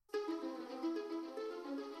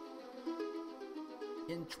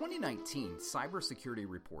In 2019, cybersecurity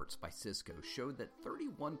reports by Cisco showed that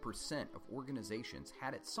 31% of organizations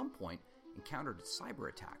had at some point encountered cyber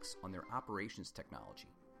attacks on their operations technology.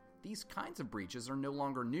 These kinds of breaches are no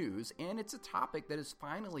longer news, and it's a topic that is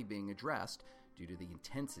finally being addressed due to the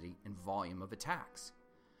intensity and volume of attacks.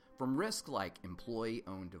 From risks like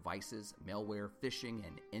employee-owned devices, malware, phishing,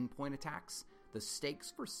 and endpoint attacks, the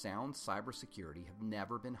stakes for sound cybersecurity have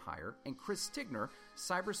never been higher, and Chris Tigner,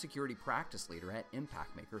 cybersecurity practice leader at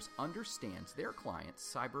Impact Makers, understands their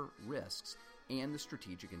clients' cyber risks and the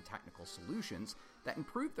strategic and technical solutions that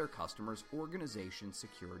improve their customers' organization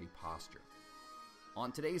security posture.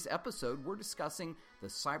 On today's episode, we're discussing the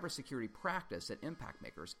cybersecurity practice at Impact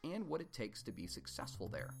Makers and what it takes to be successful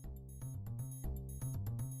there.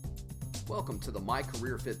 Welcome to the My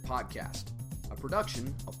Career Fit podcast, a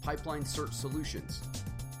production of Pipeline Search Solutions,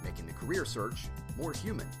 making the career search more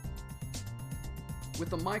human. With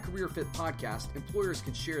the My Career Fit podcast, employers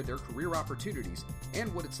can share their career opportunities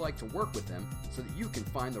and what it's like to work with them so that you can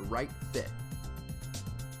find the right fit.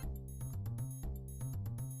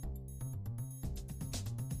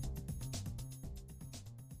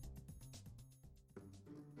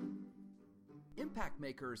 Impact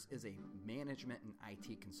Makers is a management and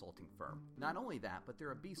IT consulting firm. Not only that, but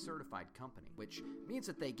they're a B-certified company, which means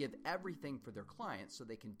that they give everything for their clients so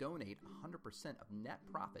they can donate 100% of net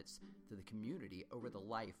profits to the community over the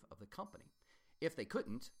life of the company. If they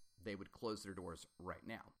couldn't, they would close their doors right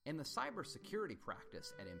now. And the cybersecurity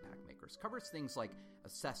practice at Impact Makers covers things like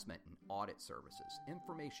assessment and audit services,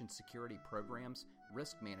 information security programs,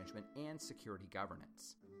 risk management, and security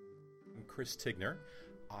governance. I'm Chris Tigner.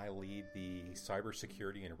 I lead the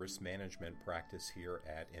cybersecurity and risk management practice here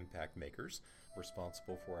at Impact Makers,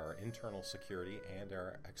 responsible for our internal security and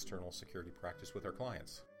our external security practice with our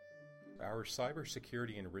clients. Our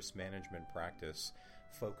cybersecurity and risk management practice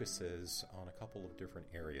focuses on a couple of different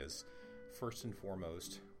areas. First and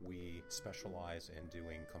foremost, we specialize in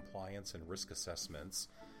doing compliance and risk assessments,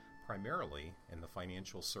 primarily in the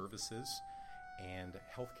financial services and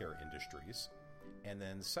healthcare industries. And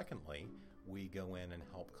then secondly, we go in and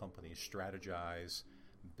help companies strategize,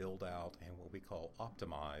 build out, and what we call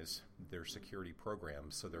optimize their security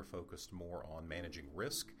programs so they're focused more on managing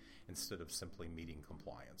risk instead of simply meeting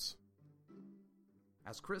compliance.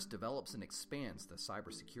 As Chris develops and expands the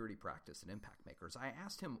cybersecurity practice at Impact Makers, I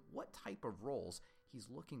asked him what type of roles he's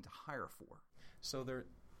looking to hire for. So there are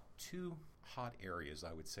two hot areas,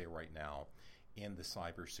 I would say, right now in the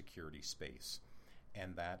cybersecurity space.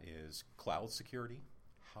 And that is cloud security.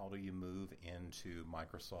 How do you move into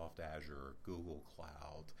Microsoft Azure, Google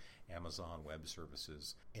Cloud, Amazon Web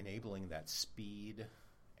Services, enabling that speed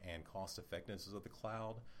and cost effectiveness of the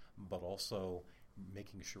cloud, but also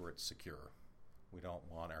making sure it's secure. We don't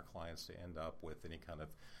want our clients to end up with any kind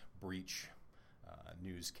of breach,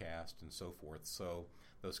 newscast, and so forth. So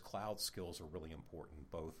those cloud skills are really important,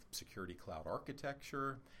 both security cloud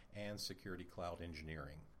architecture and security cloud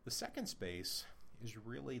engineering. The second space is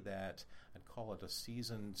really that, I'd call it a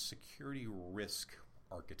seasoned security risk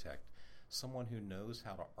architect, someone who knows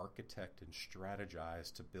how to architect and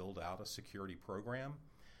strategize to build out a security program,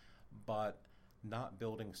 but not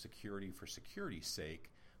building security for security's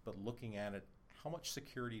sake, but looking at it, how much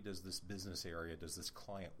security does this business area, does this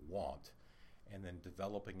client want, and then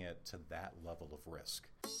developing it to that level of risk.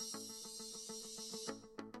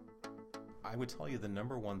 I would tell you the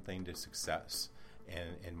number one thing to success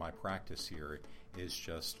in my practice here is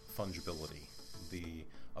just fungibility, the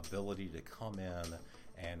ability to come in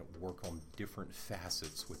and work on different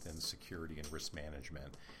facets within security and risk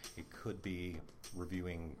management. It could be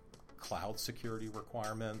reviewing cloud security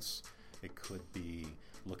requirements. It could be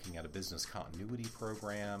looking at a business continuity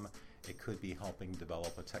program. It could be helping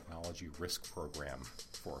develop a technology risk program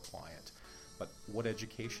for a client. But what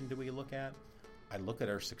education do we look at? I look at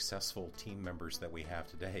our successful team members that we have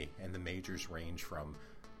today, and the majors range from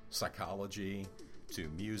psychology to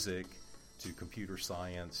music to computer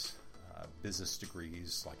science, business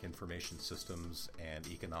degrees like information systems and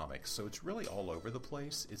economics. So it's really all over the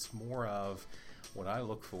place. It's more of what I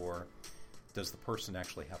look for, does the person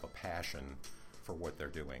actually have a passion for what they're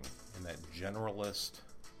doing? And that generalist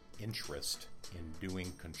interest in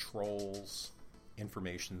doing controls,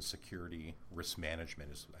 information security, risk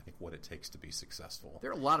management is, I think, what it takes to be successful.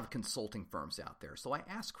 There are a lot of consulting firms out there, so I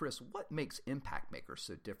asked Chris what makes Impact Makers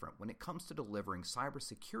so different when it comes to delivering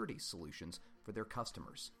cybersecurity solutions for their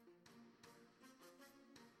customers.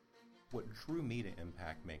 What drew me to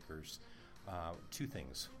Impact Makers, two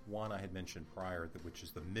things. One I had mentioned prior, which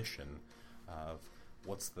is the mission of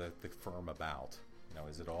what's the firm about.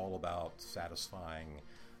 Is it all about satisfying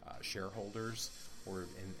shareholders, or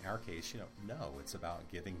in our case, no, it's about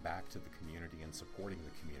giving back to the community and supporting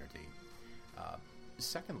the community.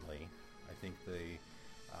 Secondly, I think the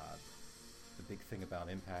big thing about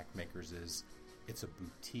Impact Makers is it's a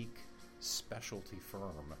boutique specialty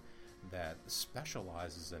firm that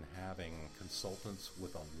specializes in having consultants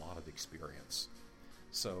with a lot of experience.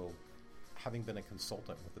 So, having been a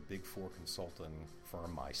consultant with a Big Four consulting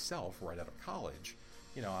firm myself right out of college,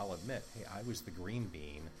 I'll admit, hey, I was the green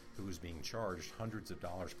bean who was being charged hundreds of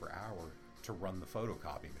dollars per hour to run the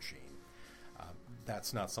photocopy machine.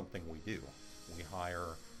 That's not something we do. We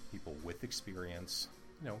hire people with experience.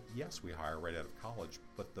 Yes, we hire right out of college,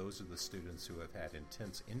 but those are the students who have had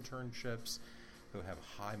intense internships, who have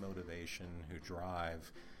high motivation, who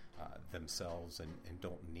drive themselves and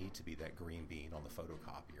don't need to be that green bean on the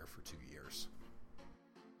photocopier for 2 years.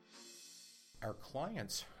 Our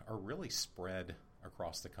clients are really spread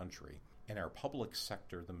across the country. In our public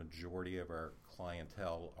sector, the majority of our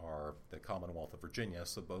clientele are the Commonwealth of Virginia,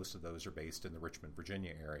 so most of those are based in the Richmond,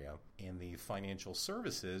 Virginia area. In the financial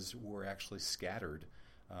services, we're actually scattered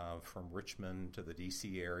from Richmond to the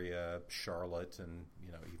D.C. area, Charlotte, and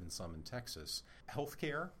even some in Texas.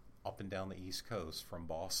 Healthcare, up and down the East Coast, from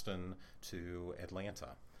Boston to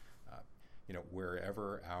Atlanta.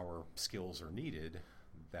 Wherever our skills are needed,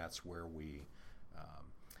 that's where we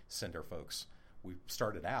send our folks. We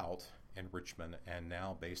started out in Richmond, and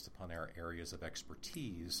now, based upon our areas of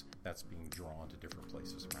expertise, that's being drawn to different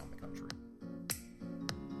places around the country.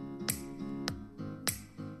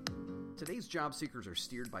 Today's job seekers are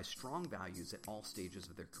steered by strong values at all stages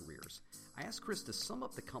of their careers. I asked Chris to sum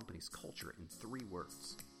up the company's culture in 3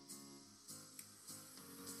 words.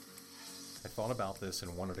 I thought about this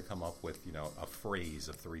and wanted to come up with, a phrase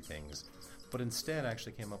of 3 things, but instead I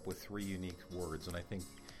actually came up with 3 unique words, and I think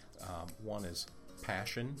 1 is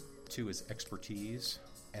passion, 2 is expertise,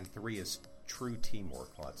 and 3 is true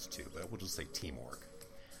teamwork. Well, that's 2, but we'll just say teamwork.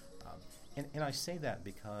 And I say that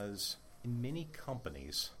because in many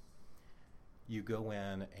companies, you go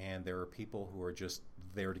in and there are people who are just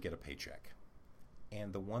there to get a paycheck.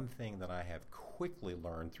 And the one thing that I have quickly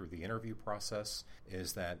learned through the interview process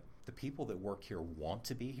is that the people that work here want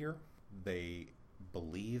to be here. They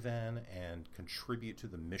believe in and contribute to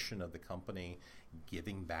the mission of the company,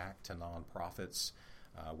 giving back to nonprofits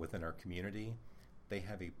within our community. They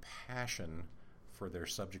have a passion for their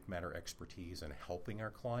subject matter expertise and helping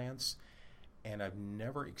our clients. And I've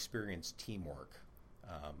never experienced teamwork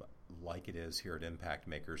like it is here at Impact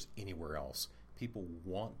Makers anywhere else. People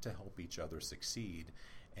want to help each other succeed,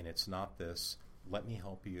 and it's not this, let me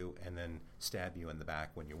help you and then stab you in the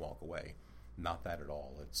back when you walk away. Not that at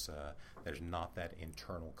all. It's there's not that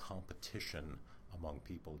internal competition among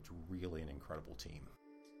people. It's really an incredible team.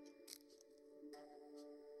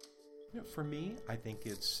 For me, I think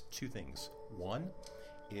it's 2 things. 1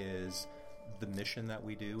 is the mission that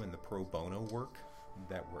we do and the pro bono work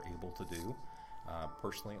that we're able to do.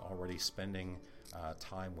 Personally, already spending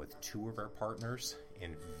time with 2 of our partners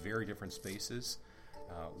in very different spaces.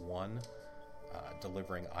 One,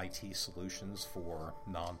 delivering IT solutions for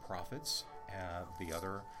nonprofits. The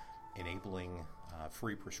other, enabling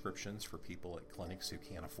free prescriptions for people at clinics who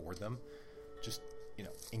can't afford them. Just,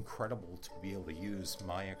 incredible to be able to use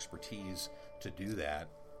my expertise to do that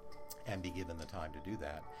and be given the time to do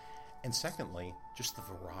that. And secondly, just the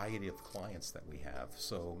variety of clients that we have.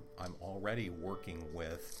 So I'm already working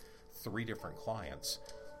with 3 different clients,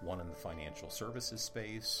 one in the financial services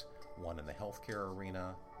space, one in the healthcare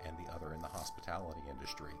arena, and the other in the hospitality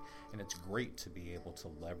industry. And it's great to be able to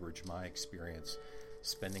leverage my experience,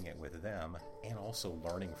 spending it with them, and also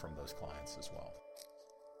learning from those clients as well.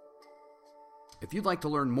 If you'd like to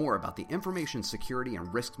learn more about the information security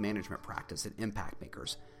and risk management practice at Impact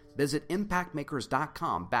Makers, visit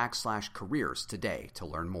impactmakers.com/careers today to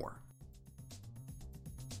learn more.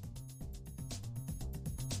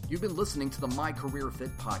 You've been listening to the My Career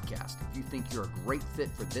Fit podcast. If you think you're a great fit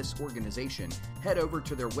for this organization, head over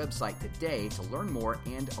to their website today to learn more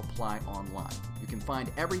and apply online. You can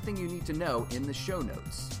find everything you need to know in the show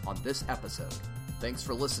notes on this episode. Thanks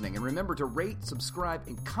for listening, and remember to rate, subscribe,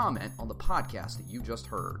 and comment on the podcast that you just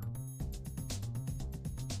heard.